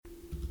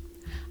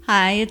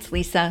Hi, it's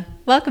Lisa.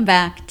 Welcome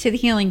back to The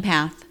Healing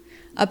Path,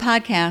 a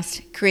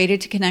podcast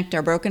created to connect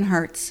our broken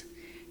hearts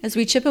as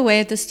we chip away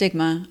at the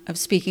stigma of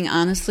speaking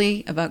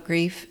honestly about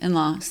grief and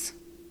loss.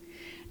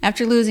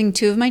 After losing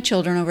 2 of my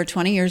children over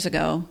 20 years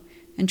ago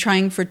and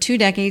trying for 2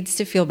 decades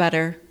to feel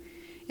better,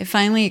 it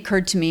finally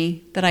occurred to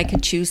me that I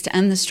could choose to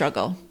end the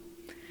struggle.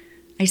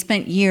 I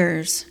spent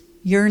years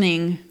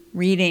yearning,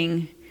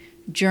 reading,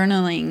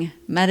 journaling,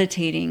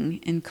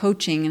 meditating, and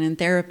coaching and in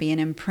therapy and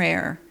in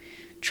prayer,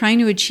 trying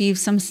to achieve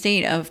some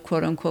state of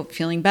quote-unquote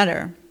feeling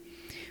better.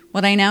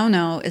 What I now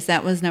know is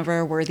that was never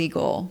a worthy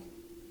goal.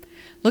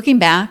 Looking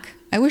back,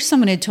 I wish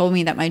someone had told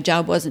me that my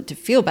job wasn't to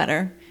feel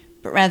better,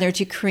 but rather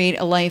to create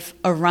a life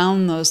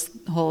around those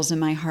holes in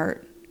my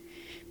heart.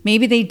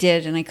 Maybe they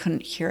did and I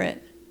couldn't hear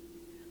it.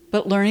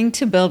 But learning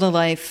to build a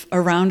life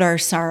around our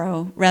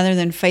sorrow rather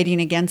than fighting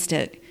against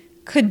it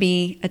could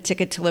be a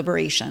ticket to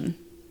liberation.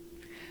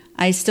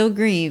 I still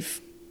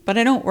grieve, but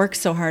I don't work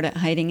so hard at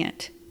hiding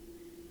it.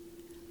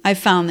 I've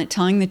found that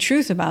telling the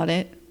truth about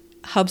it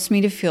helps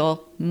me to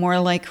feel more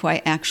like who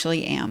I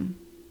actually am.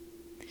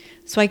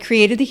 So I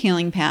created The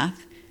Healing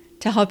Path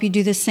to help you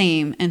do the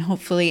same and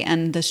hopefully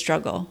end the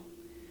struggle.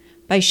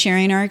 By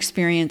sharing our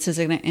experiences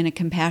in a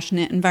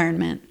compassionate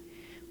environment,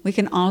 we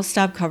can all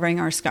stop covering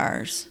our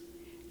scars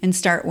and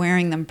start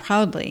wearing them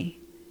proudly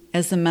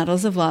as the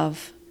medals of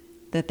love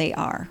that they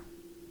are.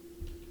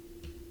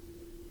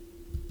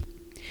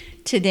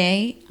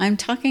 Today, I'm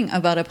talking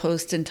about a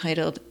post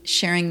entitled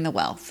Sharing the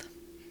Wealth.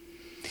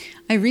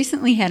 I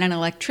recently had an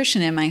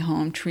electrician in my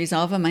home to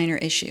resolve a minor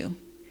issue.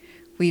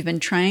 We've been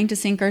trying to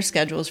sync our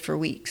schedules for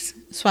weeks,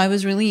 so I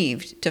was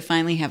relieved to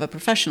finally have a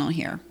professional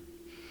here.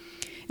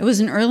 It was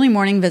an early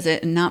morning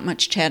visit and not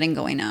much chatting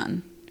going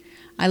on.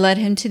 I led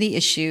him to the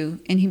issue,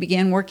 and he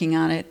began working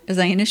on it as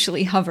I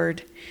initially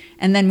hovered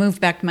and then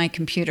moved back to my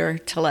computer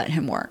to let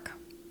him work.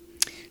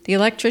 The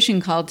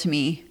electrician called to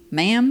me,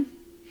 "Ma'am?"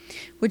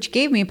 which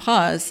gave me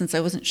pause since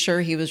I wasn't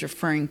sure he was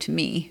referring to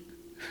me.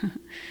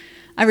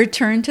 I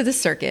returned to the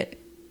circuit,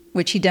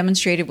 which he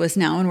demonstrated was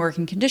now in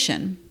working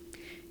condition.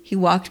 He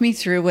walked me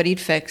through what he'd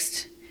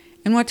fixed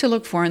and what to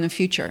look for in the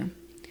future.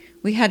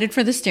 We headed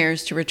for the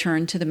stairs to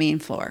return to the main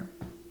floor.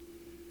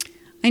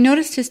 I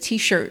noticed his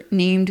t-shirt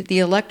named the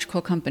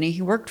electrical company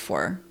he worked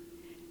for.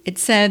 It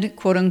said,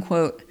 quote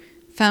unquote,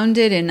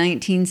 founded in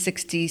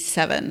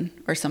 1967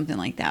 or something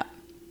like that.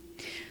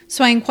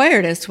 So I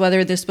inquired as to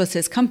whether this was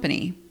his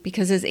company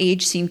because his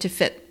age seemed to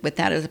fit with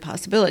that as a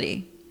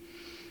possibility.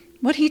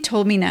 What he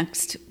told me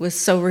next was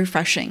so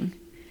refreshing.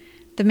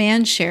 The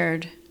man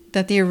shared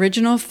that the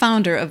original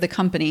founder of the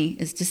company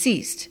is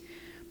deceased,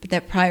 but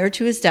that prior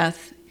to his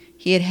death,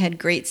 he had had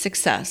great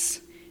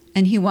success,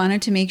 and he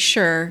wanted to make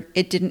sure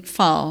it didn't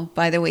fall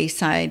by the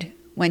wayside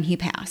when he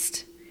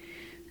passed.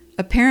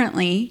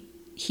 Apparently,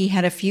 he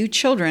had a few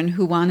children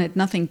who wanted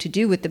nothing to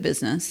do with the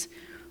business,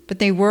 but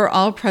they were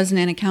all present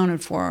and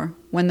accounted for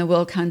when the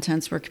will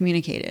contents were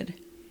communicated.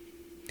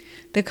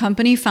 The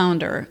company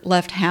founder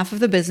left half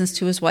of the business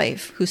to his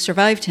wife, who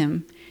survived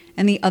him,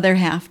 and the other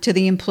half to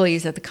the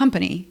employees at the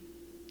company! !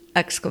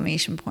 It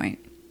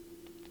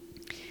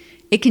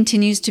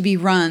continues to be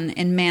run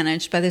and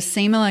managed by the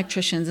same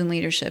electricians and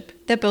leadership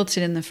that built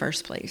it in the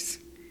first place.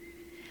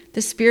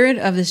 The spirit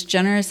of this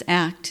generous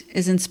act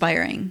is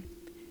inspiring.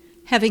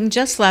 Having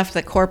just left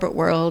the corporate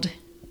world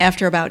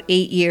after about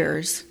 8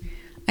 years,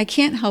 I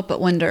can't help but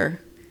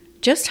wonder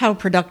just how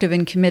productive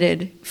and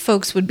committed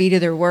folks would be to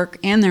their work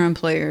and their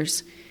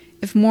employers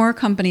if more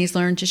companies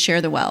learned to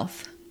share the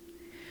wealth.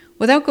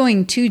 Without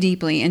going too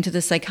deeply into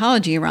the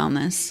psychology around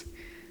this,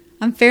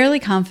 I'm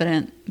fairly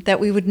confident that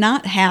we would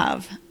not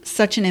have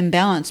such an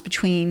imbalance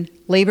between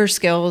labor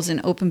skills and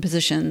open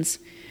positions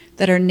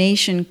that our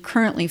nation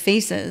currently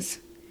faces.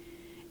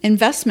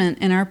 Investment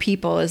in our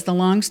people is the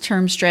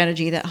long-term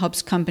strategy that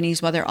helps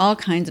companies weather all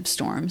kinds of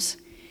storms,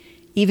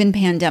 even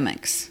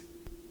pandemics.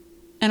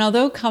 And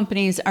although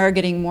companies are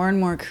getting more and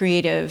more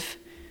creative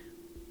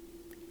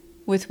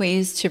with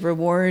ways to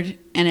reward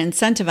and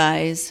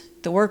incentivize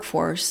the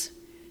workforce,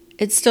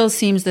 it still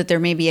seems that there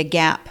may be a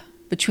gap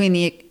between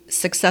the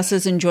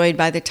successes enjoyed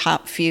by the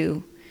top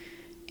few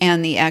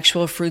and the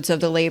actual fruits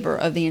of the labor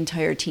of the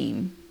entire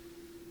team.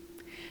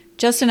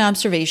 Just an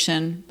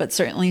observation, but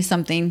certainly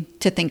something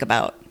to think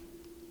about.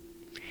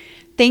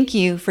 Thank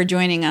you for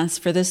joining us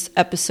for this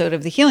episode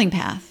of The Healing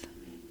Path.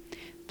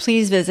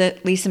 Please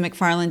visit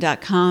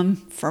lisamcfarland.com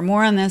for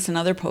more on this and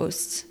other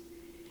posts.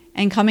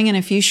 And coming in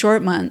a few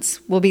short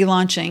months, we'll be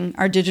launching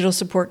our digital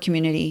support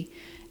community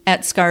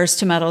at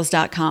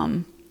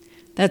scarstomedals.com.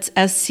 That's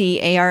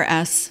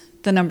SCARS,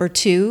 the number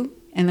 2,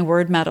 and the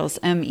word medals,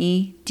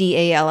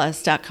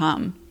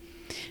 MEDALS.com.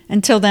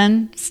 Until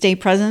then, stay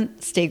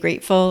present, stay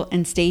grateful,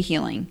 and stay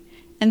healing.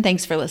 And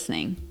thanks for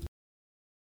listening.